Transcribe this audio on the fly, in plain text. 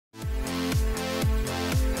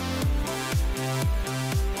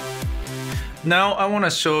Now I want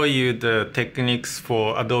to show you the techniques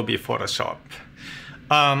for Adobe Photoshop.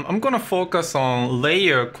 I'm going to focus on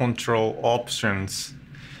layer control options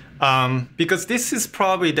because this is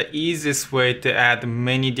probably the easiest way to add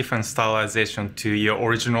many different stylization to your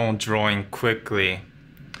original drawing quickly.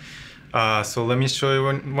 So let me show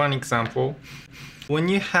you one example. When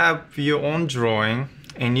you have your own drawing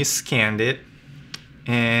and you scanned it,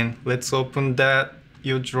 and let's open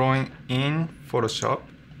your drawing in Photoshop.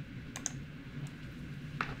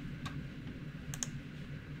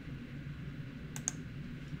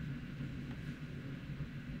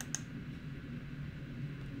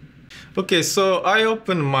 Okay, so I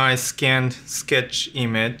opened my scanned sketch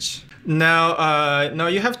image. Now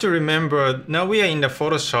you have to remember, now we are in the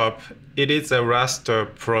Photoshop. It is a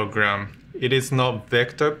raster program. It is not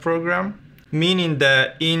vector program, meaning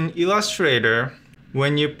that in Illustrator,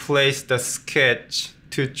 when you place the sketch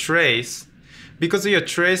to trace, because you're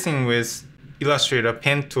tracing with Illustrator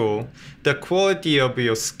pen tool, the quality of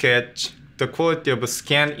your sketch, the quality of a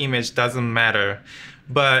scanned image doesn't matter.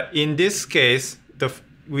 But in this case,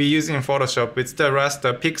 we're using Photoshop, it's the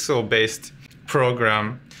raster pixel-based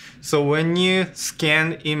program. So when you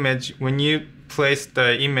scan image, when you place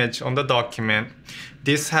the image on the document,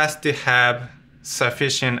 this has to have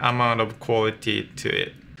sufficient amount of quality to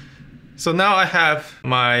it. So now I have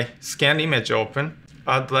my scanned image open.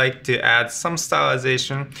 I'd like to add some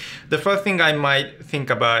stylization. The first thing I might think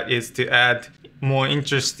about is to add more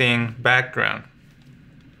interesting background.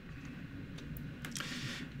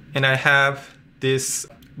 And I have this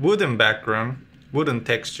wooden background, wooden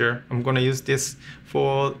texture. I'm going to use this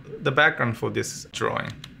for the background for this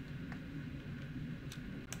drawing.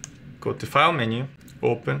 Go to File menu,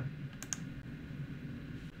 Open.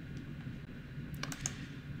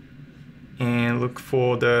 And look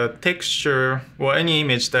for the texture or any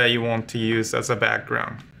image that you want to use as a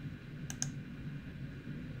background.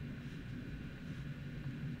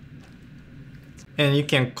 And you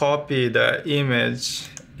can copy the image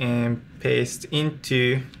and paste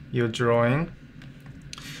into your drawing.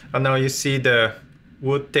 And now you see the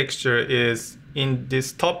wood texture is in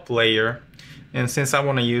this top layer. And since I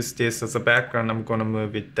want to use this as a background, I'm going to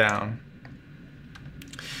move it down.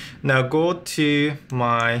 Now go to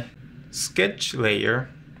my sketch layer.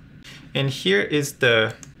 And here is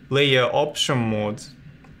the layer option mode.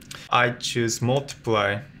 I choose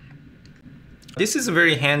multiply. This is a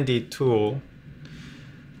very handy tool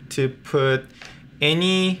to put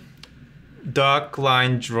any dark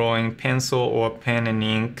line drawing, pencil or pen and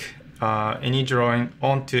ink, any drawing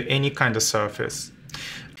onto any kind of surface.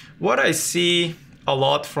 What I see a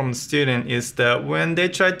lot from students is that when they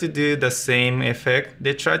try to do the same effect,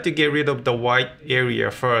 they try to get rid of the white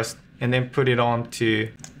area first and then put it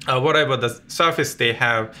onto whatever the surface they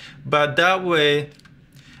have. But that way,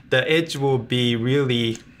 the edge will be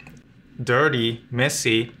really dirty,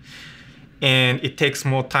 messy, and it takes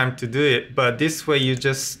more time to do it. But this way you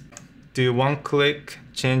just do one click,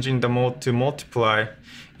 changing the mode to multiply,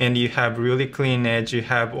 and you have really clean edge. You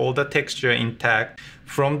have all the texture intact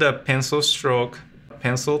from the pencil stroke,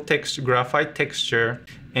 pencil texture, graphite texture,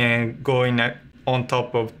 and going on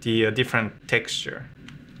top of the different texture.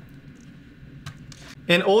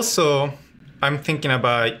 And also, I'm thinking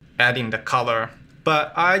about adding the color,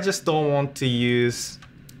 but I just don't want to use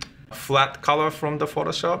flat color from the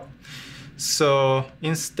Photoshop. So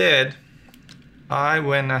instead, I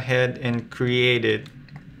went ahead and created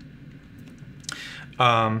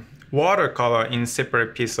watercolor in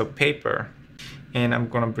separate piece of paper. And I'm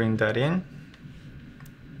gonna bring that in.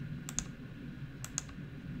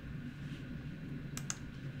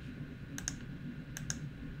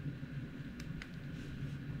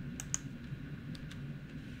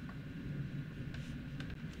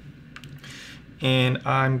 And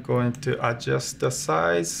I'm going to adjust the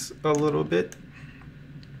size a little bit.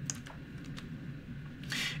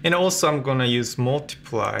 And also I'm gonna use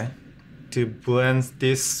multiply to blend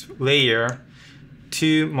this layer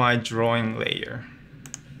to my drawing layer.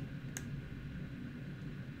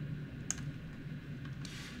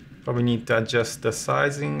 Probably need to adjust the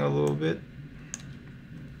sizing a little bit.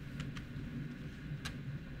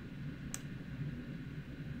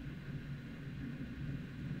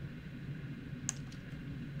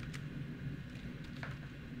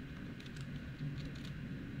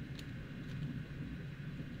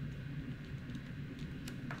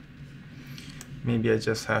 Maybe I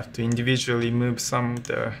just have to individually move some of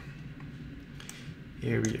the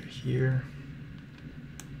area here.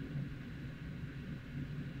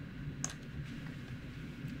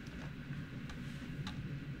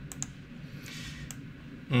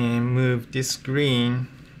 And move this green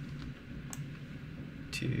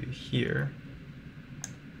to here.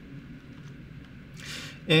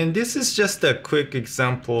 And this is just a quick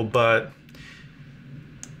example, but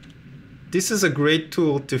this is a great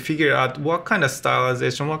tool to figure out what kind of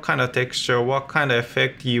stylization, what kind of texture, what kind of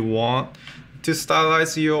effect you want to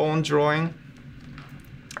stylize your own drawing.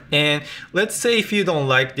 And let's say if you don't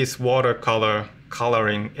like this watercolor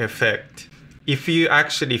coloring effect, if you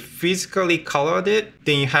actually physically colored it,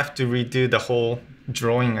 then you have to redo the whole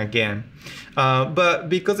drawing again. But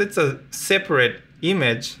because it's a separate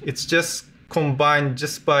image, it's just combined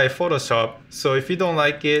just by Photoshop. So if you don't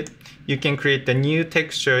like it, you can create a new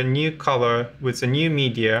texture, new color with a new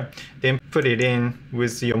media, then put it in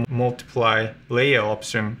with your multiply layer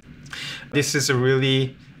option. This is a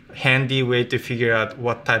really handy way to figure out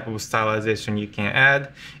what type of stylization you can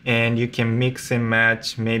add, and you can mix and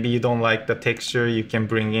match. Maybe you don't like the texture, you can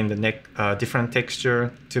bring in the different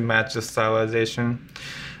texture to match the stylization.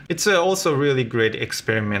 It's also a really great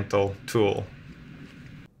experimental tool.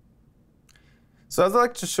 So I'd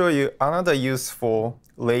like to show you another useful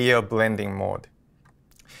layer blending mode.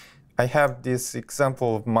 I have this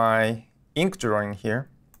example of my ink drawing here.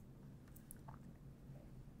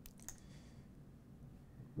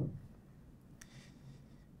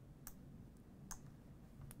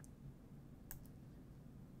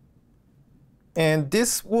 And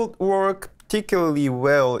this would work particularly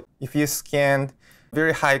well if you scanned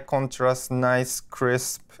very high contrast, nice,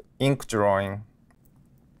 crisp ink drawing.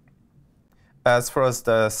 As far as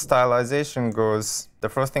the stylization goes, the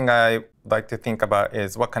first thing I like to think about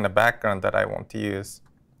is what kind of background that I want to use.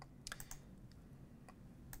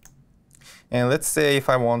 And let's say if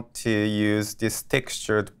I want to use this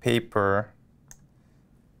textured paper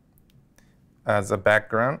as a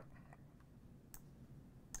background.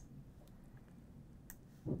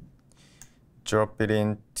 Drop it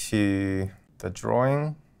into the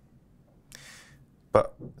drawing.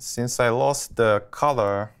 But since I lost the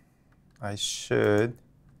color, I should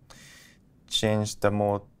change the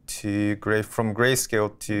mode to from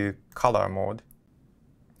grayscale to color mode.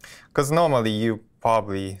 Because normally you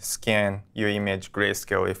probably scan your image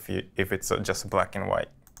grayscale if it's just black and white.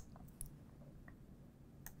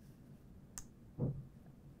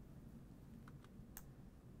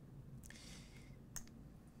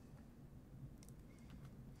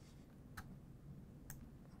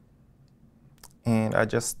 And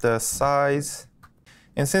adjust the size.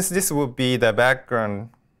 And since this will be the background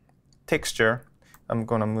texture, I'm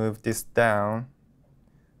going to move this down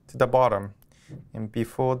to the bottom. And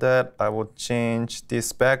before that, I will change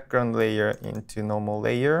this background layer into normal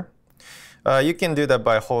layer. You can do that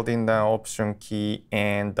by holding the Option key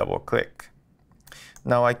and double click.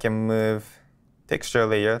 Now I can move texture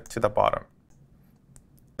layer to the bottom.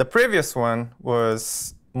 The previous one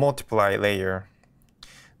was multiply layer.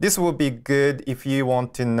 This will be good if you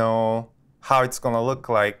want to know how it's going to look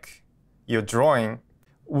like your drawing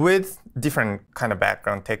with different kind of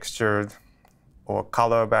background, textured or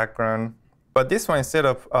color background. But this one, instead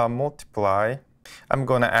of multiply, I'm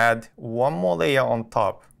going to add one more layer on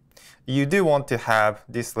top. You do want to have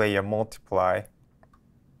this layer multiply.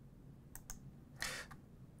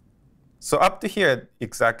 So up to here,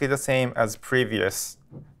 exactly the same as previous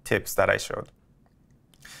tips that I showed.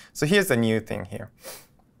 So here's the new thing here.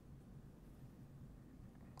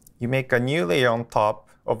 You make a new layer on top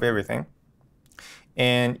of everything,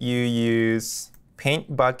 and you use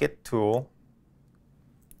Paint Bucket tool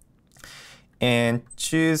and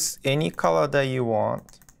choose any color that you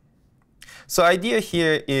want. So idea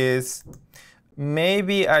here is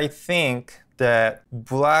maybe I think that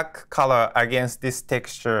black color against this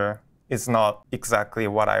texture is not exactly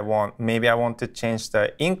what I want. Maybe I want to change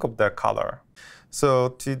the ink of the color. So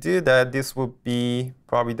to do that, this would be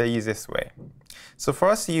probably the easiest way. So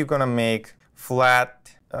first, you're going to make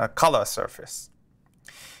flat color surface.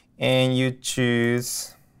 And you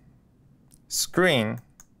choose screen.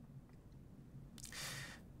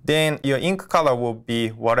 Then your ink color will be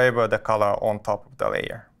whatever the color on top of the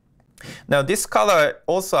layer. Now this color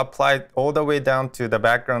also applied all the way down to the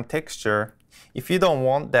background texture. If you don't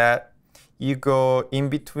want that, you go in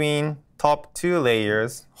between top two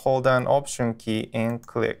layers, hold down Option key and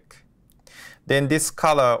click. Then this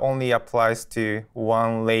color only applies to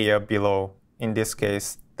one layer below, in this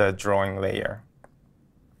case, the drawing layer.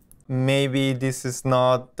 Maybe this is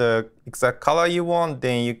not the exact color you want,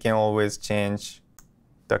 then you can always change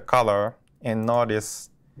the color. And notice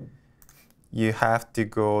you have to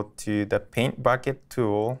go to the Paint Bucket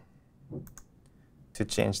tool to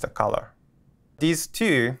change the color. These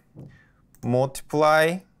two,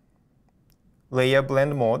 multiply layer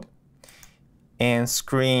blend mode and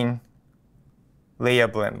screen layer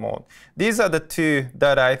blend mode. These are the two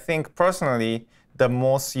that I think personally the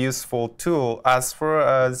most useful tool as far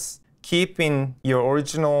as keeping your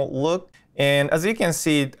original look. And as you can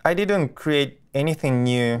see, I didn't create anything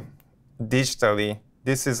new digitally.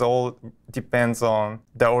 This is all depends on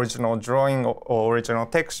the original drawing or original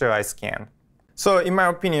texture I scanned. So in my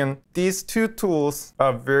opinion, these two tools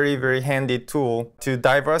are very, very handy tool to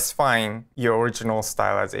diversifying your original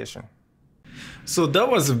stylization. So that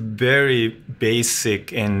was a very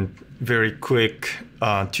basic and very quick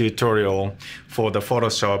tutorial for the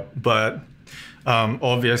Photoshop, but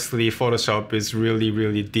obviously Photoshop is really,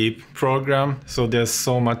 really deep program, so there's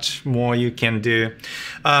so much more you can do.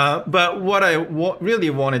 But what I really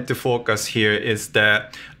wanted to focus here is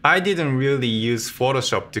that I didn't really use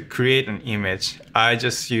Photoshop to create an image. I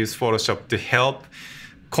just used Photoshop to help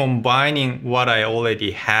combining what I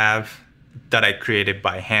already have that I created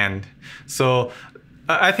by hand. So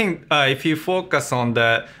I think if you focus on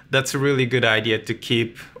that, that's a really good idea to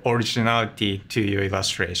keep originality to your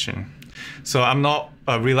illustration. So I'm not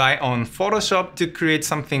rely on Photoshop to create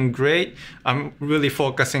something great. I'm really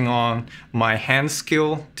focusing on my hand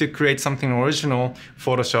skill to create something original.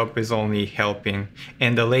 Photoshop is only helping.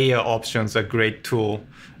 And the layer options are a great tool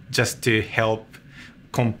just to help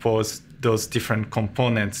compose those different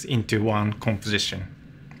components into one composition.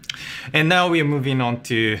 And now we are moving on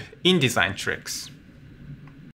to InDesign tricks.